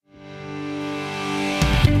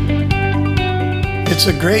It's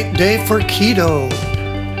a great day for keto.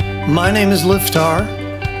 My name is Liftar,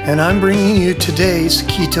 and I'm bringing you today's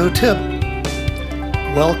keto tip.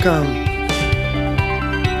 Welcome.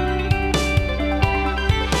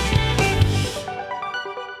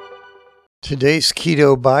 Today's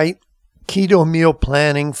keto bite, keto meal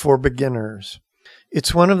planning for beginners.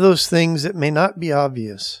 It's one of those things that may not be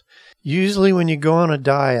obvious. Usually when you go on a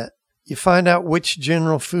diet, you find out which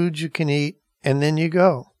general foods you can eat, and then you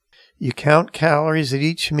go. You count calories at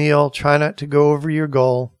each meal, try not to go over your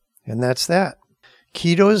goal, and that's that.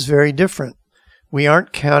 Keto is very different. We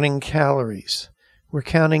aren't counting calories. We're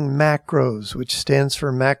counting macros, which stands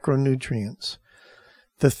for macronutrients.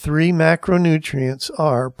 The three macronutrients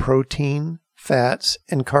are protein, fats,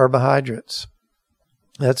 and carbohydrates.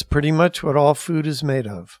 That's pretty much what all food is made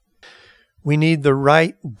of. We need the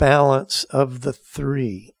right balance of the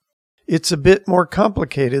three. It's a bit more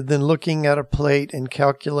complicated than looking at a plate and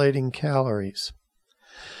calculating calories.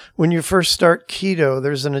 When you first start keto,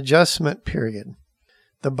 there's an adjustment period.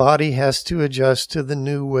 The body has to adjust to the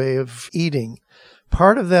new way of eating.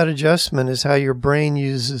 Part of that adjustment is how your brain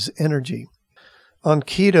uses energy. On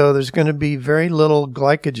keto, there's going to be very little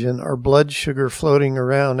glycogen or blood sugar floating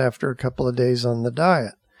around after a couple of days on the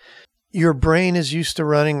diet. Your brain is used to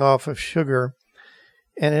running off of sugar,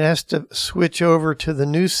 and it has to switch over to the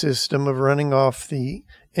new system of running off the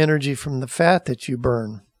energy from the fat that you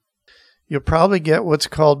burn. You'll probably get what's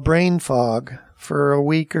called brain fog for a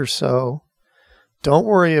week or so. Don't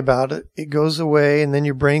worry about it. It goes away, and then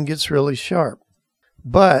your brain gets really sharp.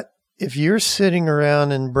 But if you're sitting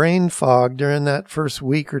around in brain fog during that first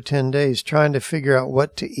week or 10 days trying to figure out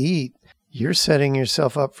what to eat, you're setting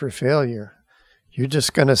yourself up for failure. You're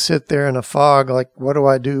just going to sit there in a fog like, what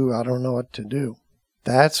do? I don't know what to do.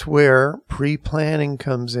 That's where pre-planning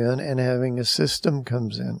comes in and having a system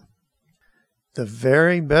comes in. The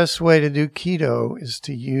very best way to do keto is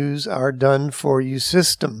to use our done-for-you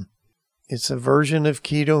system. It's a version of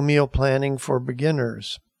keto meal planning for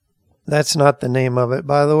beginners. That's not the name of it,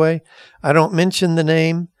 by the way. I don't mention the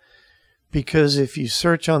name because if you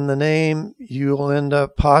search on the name, you'll end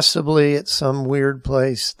up possibly at some weird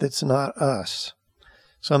place that's not us.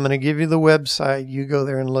 So I'm going to give you the website. You go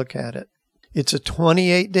there and look at it. It's a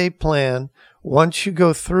 28-day plan. Once you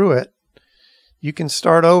go through it, you can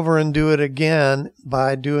start over and do it again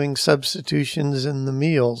by doing substitutions in the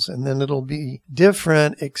meals, and then it'll be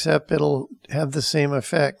different, except it'll have the same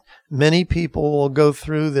effect. Many people will go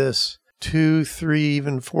through this 2, 3,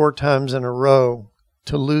 even 4 times in a row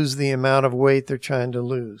to lose the amount of weight they're trying to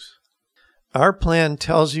lose. Our plan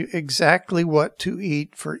tells you exactly what to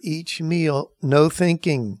eat for each meal. No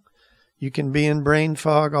thinking. You can be in brain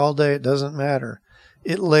fog all day. It doesn't matter.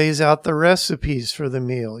 It lays out the recipes for the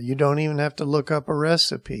meal. You don't even have to look up a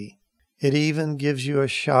recipe. It even gives you a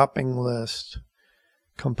shopping list.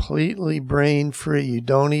 Completely brain-free. You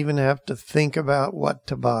don't even have to think about what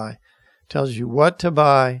to buy. It tells you what to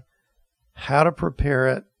buy, how to prepare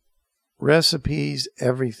it, recipes,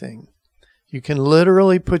 everything. You can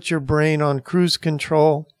literally put your brain on cruise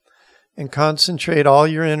control and concentrate all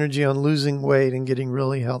your energy on losing weight and getting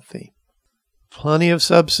really healthy. Plenty of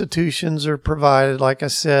substitutions are provided, like I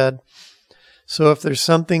said. So if there's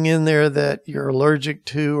something in there that you're allergic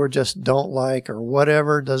to or just don't like or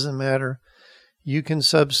whatever, doesn't matter, you can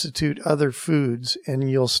substitute other foods and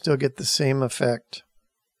you'll still get the same effect.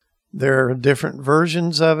 There are different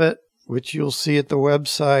versions of it, which you'll see at the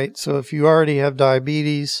website. So if you already have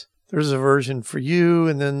diabetes, there's a version for you,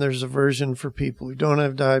 and then there's a version for people who don't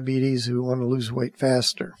have diabetes who want to lose weight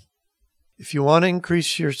faster. If you want to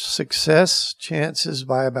increase your success chances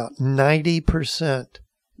by about 90%,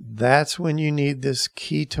 that's when you need this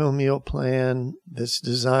keto meal plan that's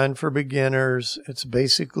designed for beginners. It's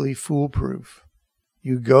basically foolproof.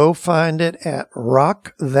 You go find it at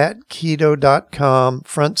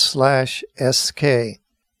rockthatketo.com/SK.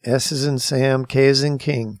 S is in Sam, K is in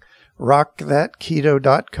King.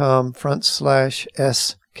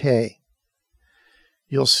 rockthatketo.com/SK.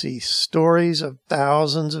 You'll see stories of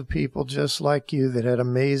thousands of people just like you that had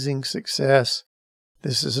amazing success.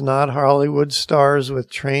 This is not Hollywood stars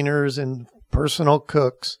with trainers and personal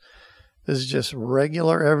cooks. This is just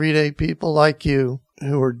regular, everyday people like you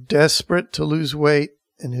who are desperate to lose weight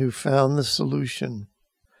and who found the solution.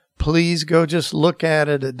 Please go just look at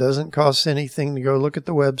it. It doesn't cost anything to go look at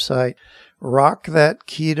the website,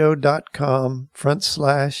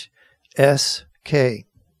 rockthatketo.com/SK.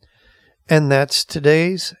 And that's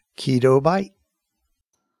today's Keto Bite.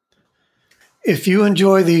 If you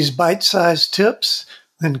enjoy these bite-sized tips,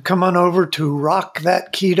 then come on over to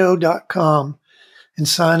rockthatketo.com and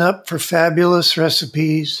sign up for fabulous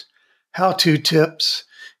recipes, how-to tips,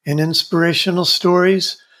 and inspirational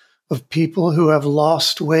stories of people who have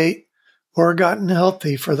lost weight or gotten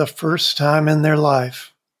healthy for the first time in their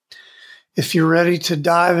life. If you're ready to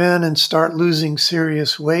dive in and start losing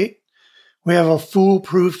serious weight, we have a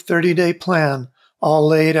foolproof 30-day plan all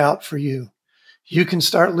laid out for you. You can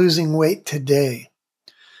start losing weight today.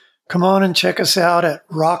 Come on and check us out at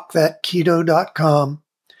rockthatketo.com,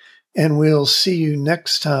 and we'll see you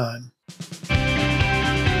next time.